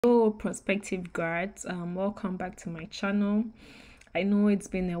Hello prospective grads, welcome back to my channel. I know it's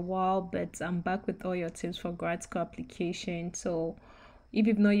been a while, but I'm back with all your tips for grad school application. So if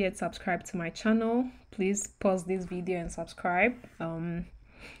you've not yet subscribed to my channel, please pause this video and subscribe.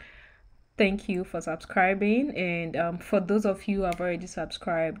 Thank you for subscribing, and for those of you who have already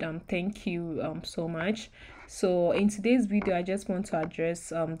subscribed, thank you so much. So in today's video, I just want to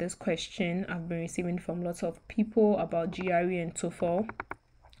address this question I've been receiving from lots of people about GRE and TOEFL.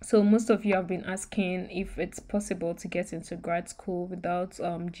 So most of you have been asking if it's possible to get into grad school without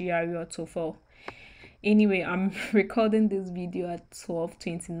GRE or TOEFL. Anyway, I'm recording this video at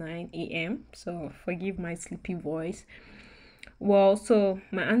 12:29 a.m. so forgive my sleepy voice. Well, so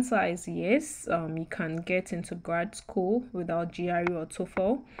my answer is yes. You can get into grad school without GRE or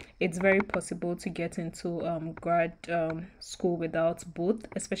TOEFL. It's very possible to get into grad school without both,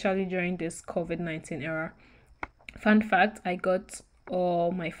 especially during this COVID-19 era. Fun fact, I got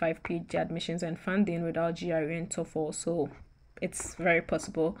all my 5 PhD admissions and funding without GRE and TOEFL, so it's very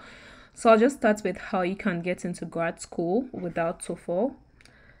possible. So I'll just start with how you can get into grad school without TOEFL.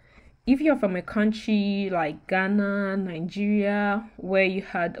 If you're from a country like Ghana, Nigeria, where you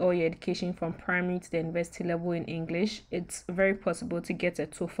had all your education from primary to the university level in English, it's very possible to get a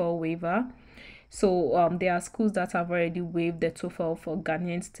TOEFL waiver. So there are schools that have already waived the TOEFL for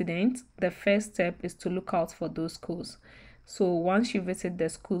Ghanaian students. The first step is to look out for those schools. So once you visit the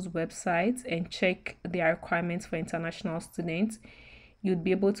school's website and check their requirements for international students, you'd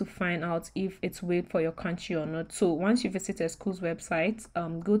be able to find out if it's waived for your country or not. So once you visit a school's website,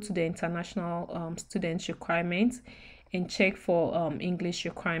 go to the international students requirements and check for English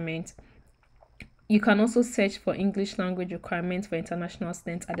requirements. You can also search for English language requirements for international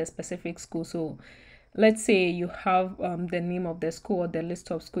students at a specific school. So let's say you have the name of the school or the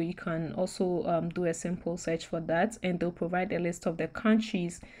list of school. You can also do a simple search for that, and they'll provide a list of the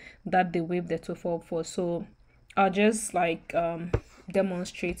countries that they waive the TOEFL for. So I'll just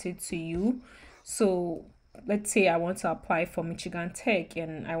demonstrate it to you. So let's say I want to apply for Michigan Tech,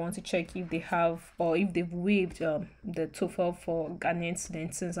 and I want to check if they have or if they've waived the TOEFL for Ghanaian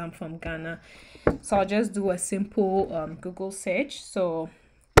students, since I'm from Ghana. So I'll just do a simple Google search. So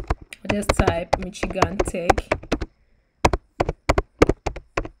I'll just type Michigan Tech,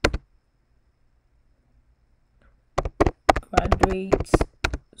 graduate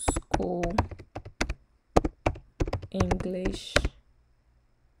school English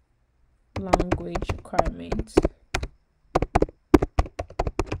language requirements.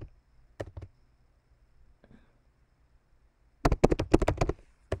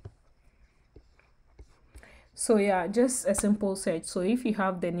 So yeah, just a simple search. So if you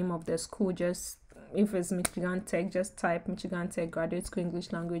have the name of the school, just if it's Michigan Tech, just type Michigan Tech Graduate School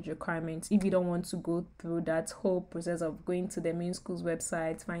English Language Requirements. If you don't want to go through that whole process of going to the main school's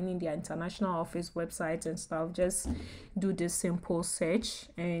website, finding their international office website and stuff, just do this simple search.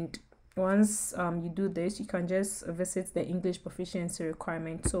 And once you do this, you can just visit the English proficiency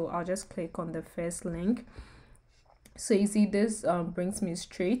requirement. So I'll just click on the first link. So you see this brings me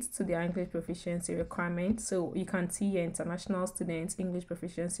straight to the English proficiency requirement. So you can see your international students English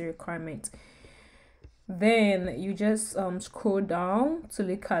proficiency requirement. Then you just scroll down to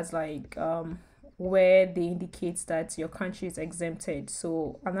look at where they indicate that your country is exempted.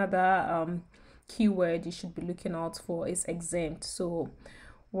 So another keyword you should be looking out for is exempt. So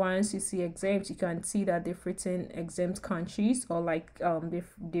once you see exempt, you can see that they've written exempt countries, or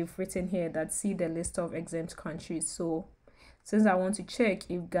they've written here that see the list of exempt countries. So since I want to check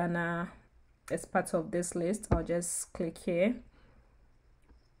if Ghana is part of this list, I'll just click here.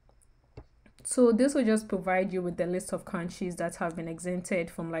 So this will just provide you with the list of countries that have been exempted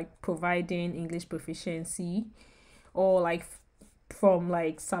from providing English proficiency, or from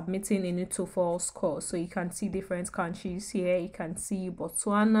submitting any TOEFL score. So you can see different countries here. You can see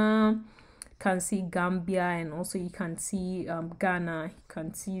Botswana, you can see Gambia, and also you can see Ghana, you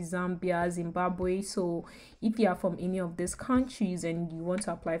can see Zambia, Zimbabwe. So if you are from any of these countries and you want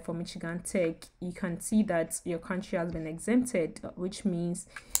to apply for Michigan Tech, you can see that your country has been exempted, which means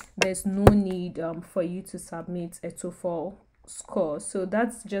there's no need for you to submit a TOEFL score. So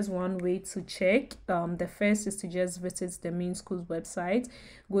that's just one way to check. The first is to just visit the main school's website,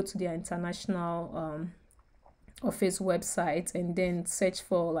 go to their international office website, and then search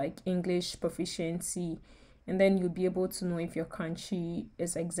for English proficiency, and then you'll be able to know if your country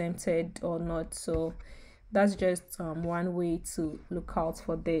is exempted or not. So that's just one way to look out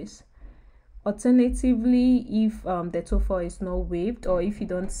for this. Alternatively, if the TOEFL is not waived, or if you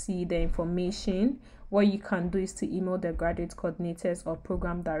don't see the information, what you can do is to email the graduate coordinators or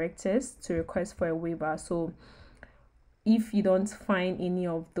program directors to request for a waiver. So if you don't find any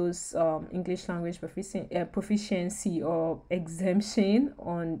of those English language proficiency or exemption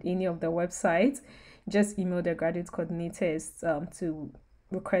on any of the websites, just email the graduate coordinators to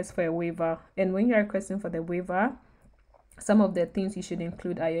request for a waiver. And when you're requesting for the waiver, some of the things you should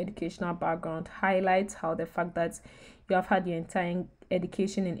include are your educational background. Highlight how the fact that you have had your entire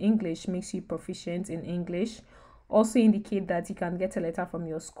education in English makes you proficient in English. Also indicate that you can get a letter from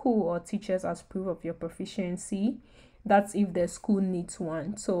your school or teachers as proof of your proficiency. That's if the school needs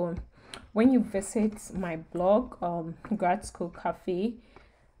one. So when you visit my blog, Grad School Cafe,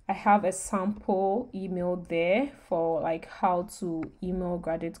 I have a sample email there for like how to email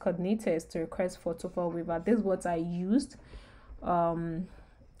graduate coordinators to request for TOEFL waiver. This is what I used when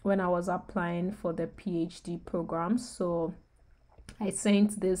I was applying for the PhD program. So I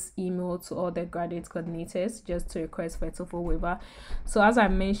sent this email to all the graduate coordinators just to request for a TOEFL waiver. So as I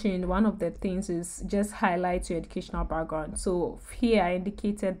mentioned, one of the things is just highlight your educational background. So here I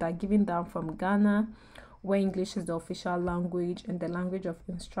indicated that given that I'm from Ghana, where English is the official language and the language of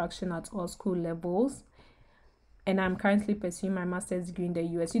instruction at all school levels, and I'm currently pursuing my master's degree in the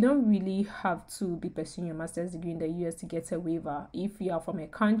US. You don't really have to be pursuing your master's degree in the US to get a waiver. If you are from a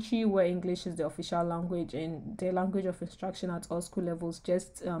country where English is the official language and the language of instruction at all school levels,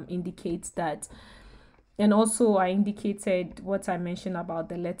 just indicates that. And also I indicated what I mentioned about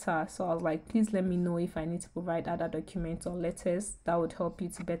the letter. So I was like, please let me know if I need to provide other documents or letters that would help you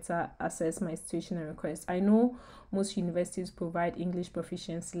to better assess my situation and request. I know most universities provide English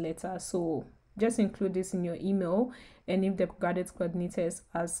proficiency letters, so just include this in your email. And if the graduate coordinators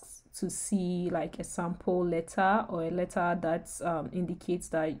asks to see like a sample letter or a letter that indicates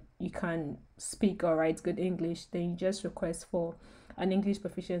that you can speak or write good English, then you just request for an English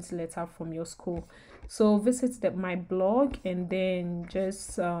proficiency letter from your school. So visit my blog and then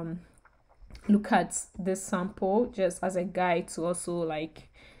just look at this sample just as a guide to also like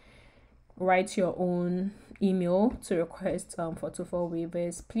write your own email to request for TOEFL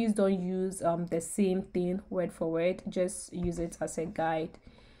waivers. Please don't use the same thing word for word, just use it as a guide.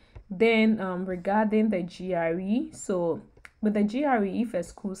 Then regarding the GRE, so with the GRE, if a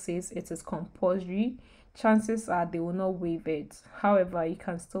school says it is compulsory, chances are they will not waive it. However, you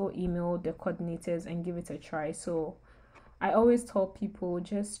can still email the coordinators and give it a try. So I always tell people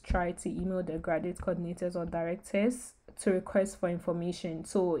just try to email the graduate coordinators or directors to request for information.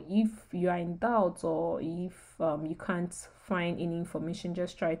 So if you are in doubt or if you can't find any information,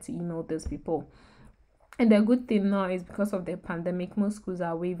 just try to email those people. And the good thing now is because of the pandemic, most schools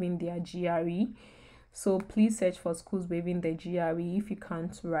are waiving their GRE. So please search for schools waiving the GRE if you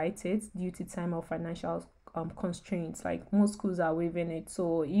can't write it due to time or financial constraints. Like most schools are waiving it.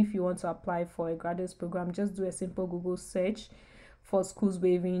 So if you want to apply for a graduate program, just do a simple Google search for schools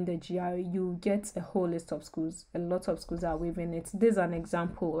waiving the GRE. You get a whole list of schools. A lot of schools are waiving it. This is an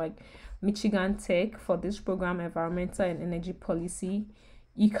example, like Michigan Tech for this program, environmental and energy policy.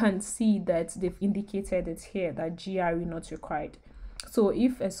 You can see that they've indicated it here that GRE not required. So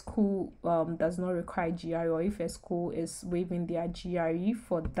if a school does not require GRE, or if a school is waiving their GRE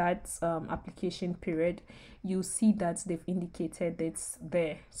for that application period, you see that they've indicated it's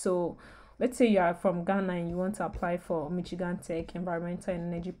there. So let's say you are from Ghana and you want to apply for Michigan Tech environmental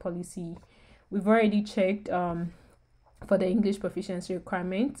and energy policy. We've already checked for the English proficiency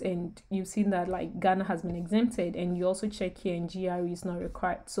requirement, and you've seen that like Ghana has been exempted, and you also check here and GRE is not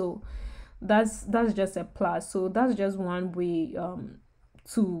required. So that's just a plus. So that's just one way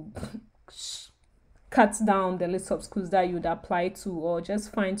to cut down the list of schools that you'd apply to, or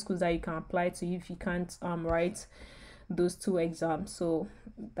just find schools that you can apply to if you can't write those two exams. So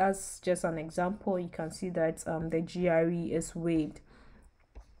that's just an example. You can see that the GRE is waived.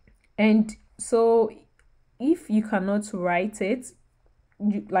 And so if you cannot write it,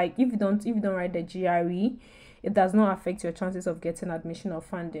 if you don't write the GRE, it does not affect your chances of getting admission or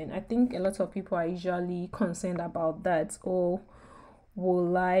funding. I think a lot of people are usually concerned about that. Or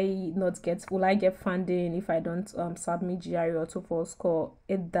will I get funding if I don't submit GRE or TOEFL score?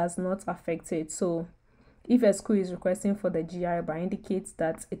 It does not affect it. So if a school is requesting for the GRE but indicates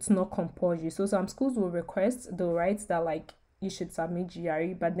that it's not compulsory, so some schools will request, they'll write that like you should submit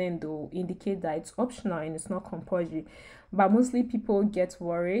GRE, but then they'll indicate that it's optional and it's not compulsory. But mostly people get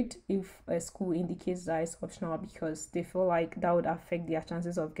worried if a school indicates that it's optional because they feel like that would affect their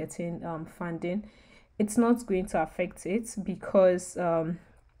chances of getting funding. It's not going to affect it because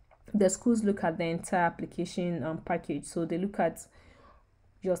the schools look at the entire application package. So they look at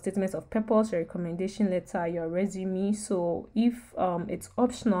your statement of purpose, your recommendation letter, your resume. So if it's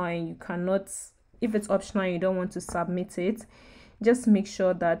optional and you don't want to submit it, just make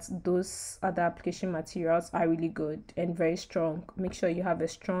sure that those other application materials are really good and very strong. Make sure you have a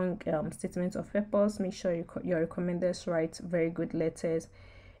strong statement of purpose. Make sure your recommenders write very good letters,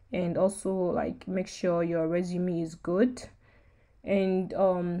 and also like make sure your resume is good. And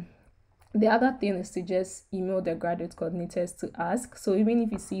the other thing is to just email the graduate coordinators to ask. So even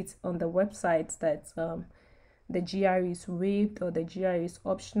if you see it on the website that the GRE is waived, or the GRE is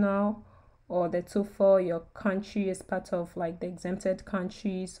optional, or the TOEFL, your country is part of like the exempted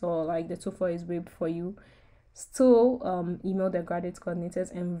countries, or like the TOEFL is waived for you, still email the graduate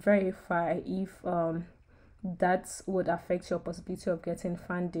coordinators and verify if that would affect your possibility of getting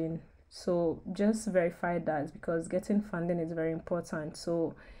funding. So just verify that, because getting funding is very important.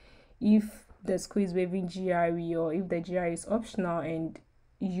 So if the school is waiving GRE, or if the GRE is optional and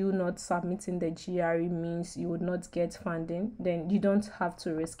you not submitting the GRE means you would not get funding, then you don't have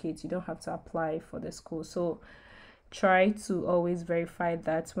to risk it. You don't have to apply for the school. So try to always verify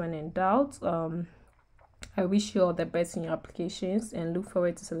that when in doubt. I wish you all the best in your applications and look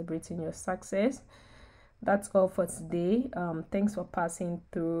forward to celebrating your success. That's all for today. Thanks for passing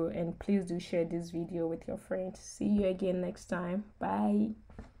through, and please do share this video with your friends. See you again next time. Bye.